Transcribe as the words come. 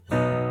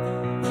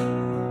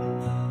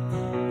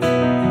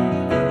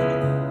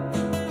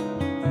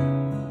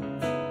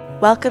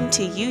Welcome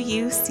to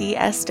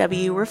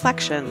UUCSW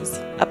Reflections,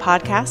 a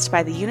podcast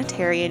by the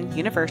Unitarian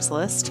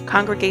Universalist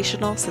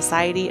Congregational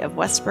Society of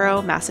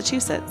Westborough,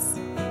 Massachusetts.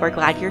 We're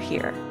glad you're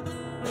here.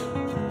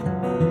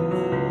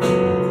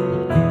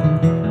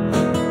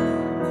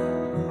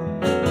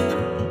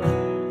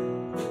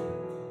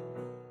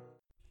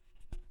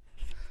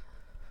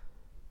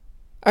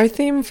 Our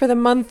theme for the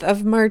month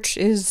of March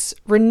is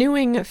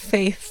renewing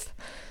faith,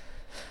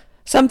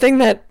 something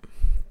that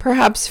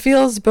perhaps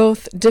feels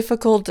both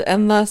difficult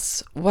and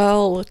thus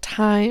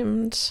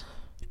well-timed.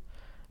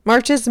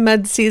 March is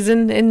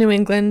mid-season in New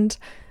England,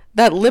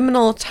 that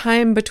liminal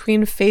time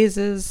between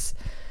phases.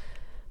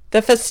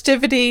 The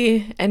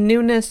festivity and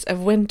newness of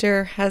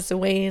winter has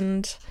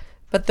waned,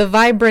 but the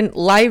vibrant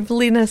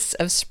liveliness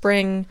of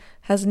spring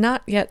has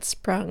not yet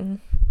sprung.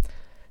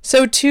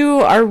 So too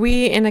are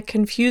we in a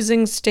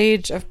confusing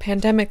stage of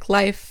pandemic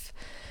life,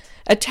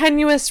 a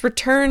tenuous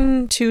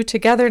return to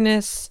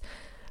togetherness,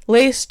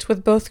 laced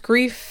with both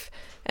grief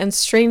and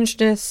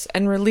strangeness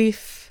and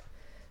relief,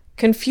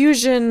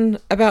 confusion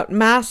about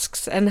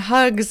masks and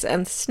hugs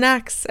and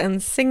snacks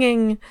and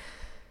singing.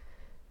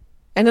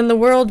 And in the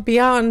world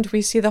beyond,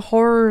 we see the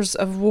horrors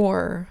of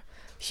war,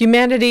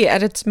 humanity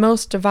at its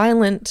most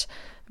violent,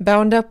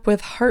 bound up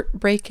with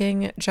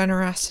heartbreaking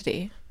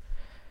generosity.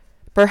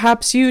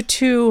 Perhaps you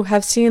too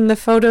have seen the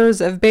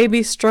photos of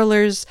baby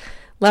strollers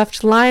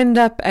left lined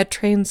up at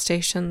train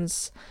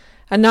stations,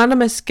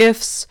 anonymous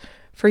gifts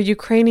for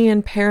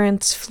Ukrainian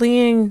parents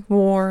fleeing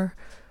war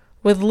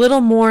with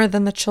little more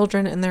than the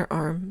children in their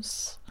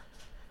arms.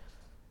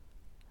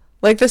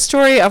 Like the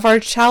story of our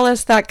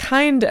chalice, that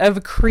kind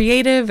of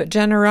creative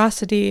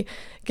generosity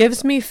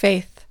gives me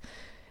faith,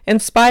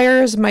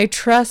 inspires my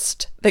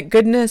trust that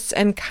goodness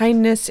and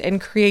kindness and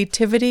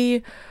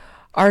creativity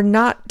are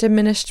not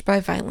diminished by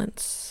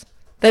violence,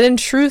 that in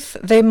truth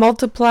they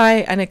multiply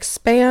and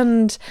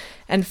expand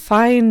and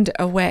find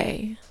a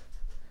way.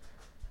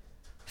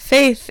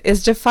 Faith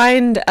is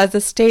defined as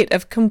a state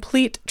of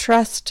complete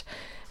trust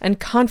and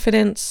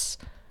confidence,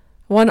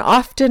 one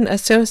often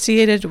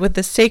associated with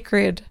the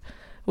sacred,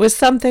 with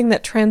something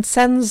that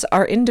transcends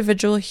our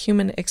individual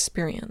human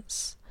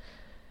experience.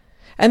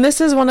 And this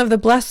is one of the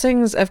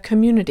blessings of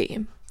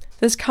community.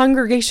 This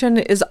congregation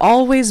is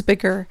always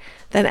bigger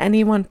than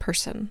any one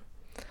person,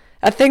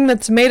 a thing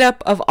that's made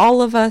up of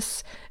all of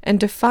us and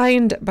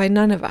defined by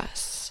none of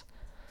us.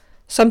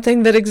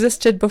 Something that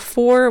existed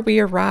before we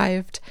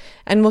arrived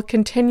and will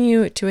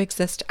continue to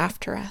exist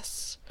after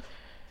us.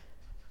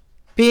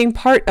 Being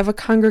part of a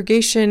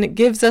congregation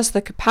gives us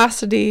the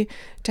capacity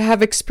to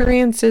have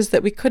experiences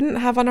that we couldn't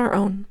have on our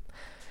own,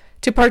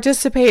 to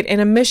participate in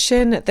a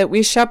mission that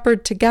we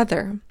shepherd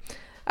together,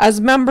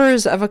 as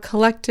members of a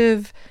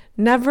collective,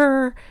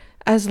 never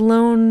as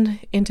lone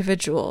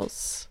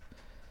individuals.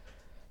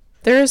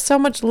 There is so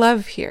much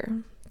love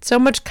here, so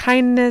much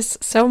kindness,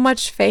 so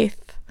much faith.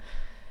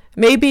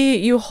 Maybe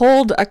you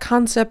hold a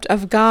concept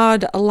of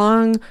God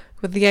along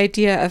with the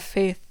idea of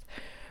faith,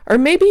 or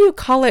maybe you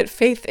call it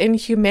faith in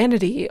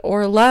humanity,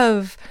 or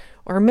love,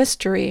 or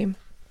mystery,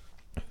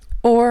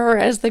 or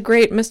as the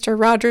great Mr.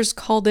 Rogers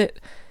called it,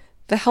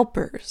 the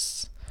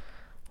helpers.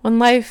 When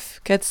life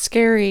gets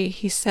scary,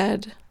 he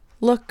said,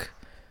 look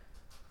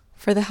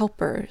for the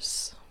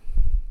helpers.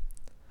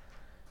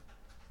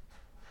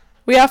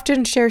 We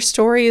often share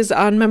stories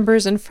on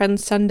Members and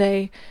Friends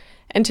Sunday,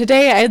 and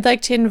today I'd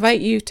like to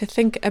invite you to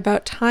think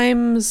about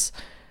times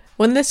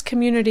when this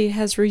community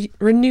has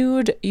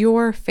renewed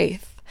your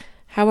faith,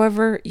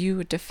 however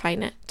you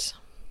define it.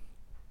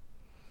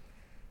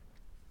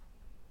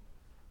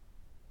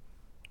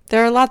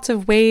 There are lots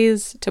of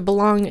ways to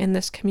belong in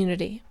this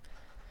community,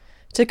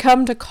 to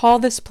come to call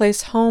this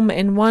place home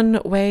in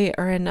one way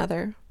or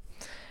another.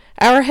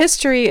 Our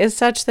history is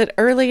such that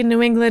early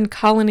New England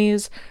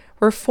colonies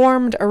were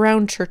formed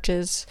around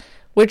churches,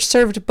 which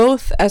served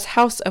both as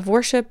house of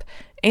worship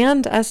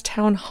and as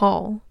town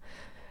hall.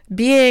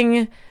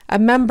 Being a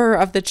member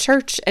of the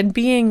church and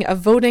being a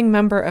voting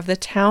member of the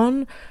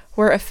town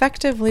were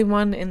effectively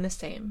one and the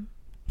same.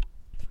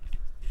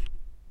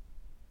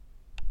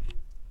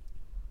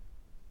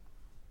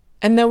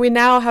 And though we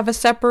now have a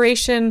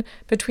separation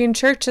between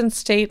church and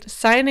state,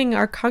 signing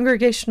our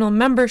congregational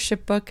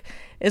membership book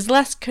is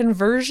less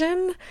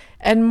conversion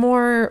and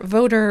more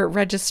voter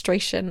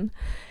registration,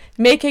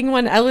 making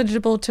one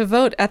eligible to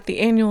vote at the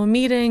annual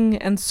meeting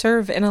and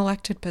serve in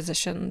elected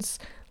positions,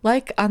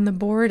 like on the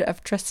board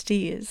of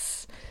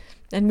trustees.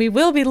 And we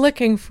will be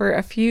looking for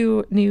a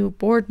few new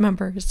board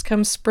members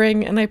come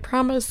spring, and I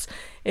promise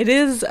it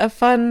is a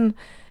fun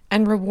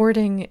and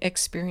rewarding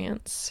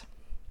experience.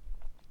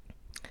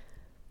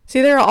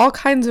 See, there are all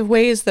kinds of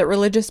ways that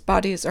religious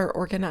bodies are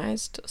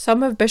organized.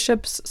 Some have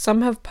bishops,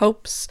 some have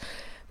popes.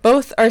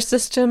 Both are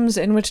systems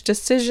in which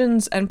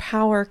decisions and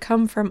power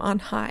come from on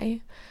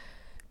high.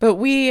 But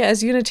we,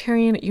 as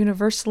Unitarian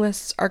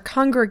Universalists, are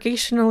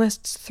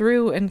Congregationalists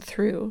through and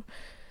through,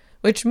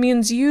 which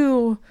means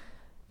you,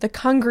 the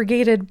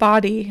congregated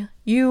body,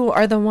 you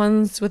are the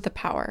ones with the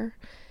power,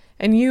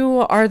 and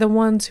you are the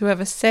ones who have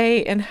a say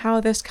in how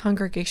this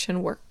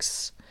congregation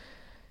works.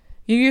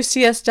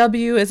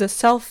 UUCSW is a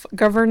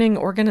self-governing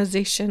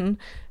organization,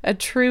 a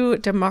true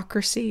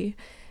democracy,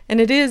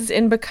 and it is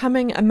in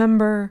becoming a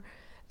member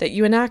that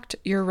you enact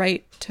your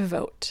right to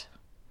vote.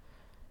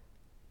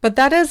 But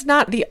that is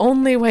not the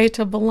only way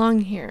to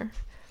belong here,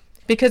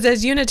 because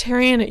as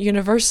Unitarian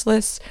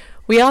Universalists,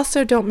 we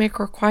also don't make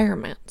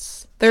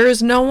requirements. There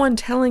is no one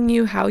telling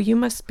you how you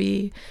must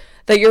be,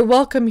 that your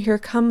welcome here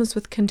comes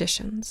with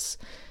conditions,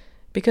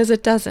 because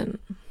it doesn't.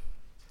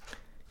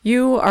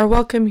 You are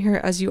welcome here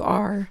as you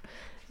are,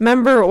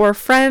 member or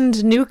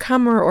friend,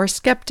 newcomer or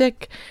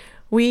skeptic.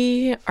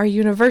 We are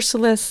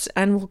Universalists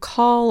and will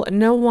call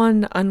no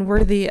one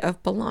unworthy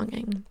of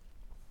belonging.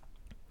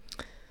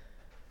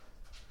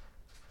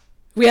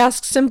 We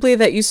ask simply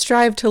that you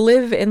strive to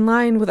live in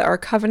line with our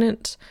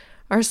covenant,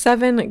 our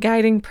 7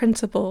 guiding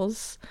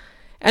principles.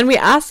 And we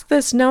ask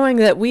this knowing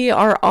that we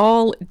are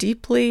all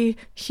deeply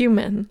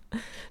human,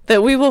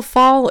 that we will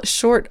fall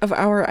short of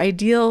our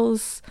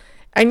ideals,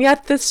 and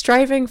yet this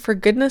striving for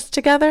goodness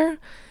together,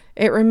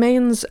 it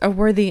remains a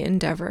worthy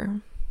endeavor.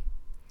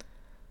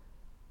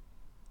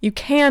 You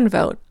can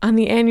vote on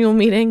the annual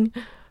meeting,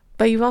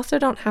 but you also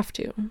don't have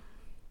to.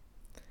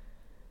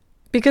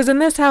 Because in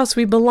this house,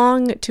 we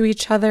belong to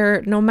each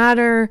other no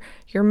matter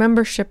your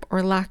membership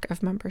or lack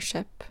of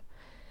membership.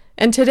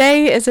 And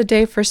today is a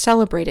day for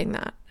celebrating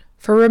that,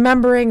 for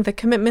remembering the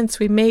commitments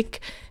we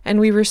make and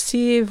we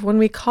receive when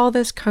we call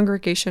this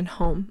congregation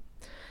home,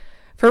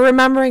 for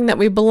remembering that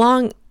we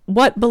belong,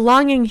 what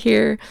belonging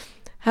here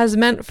has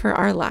meant for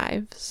our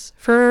lives,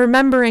 for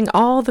remembering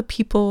all the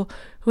people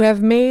who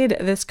have made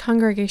this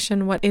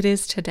congregation what it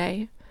is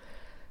today,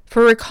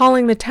 for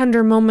recalling the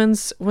tender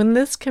moments when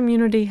this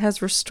community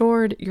has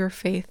restored your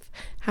faith,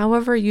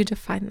 however you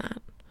define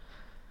that.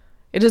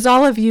 It is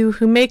all of you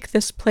who make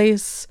this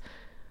place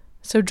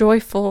so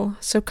joyful,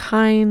 so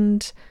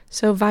kind,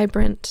 so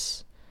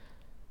vibrant.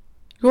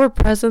 Your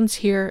presence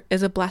here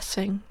is a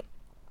blessing.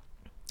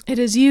 It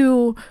is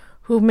you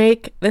who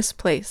make this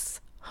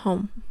place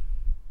home.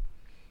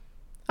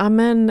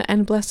 Amen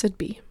and blessed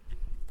be.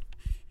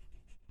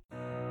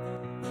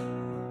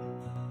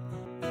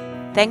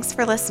 Thanks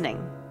for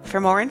listening. For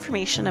more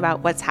information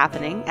about what's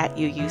happening at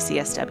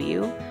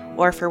UUCSW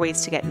or for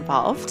ways to get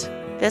involved,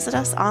 visit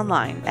us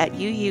online at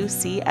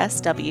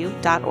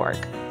uucsw.org.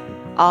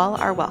 All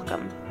are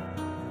welcome.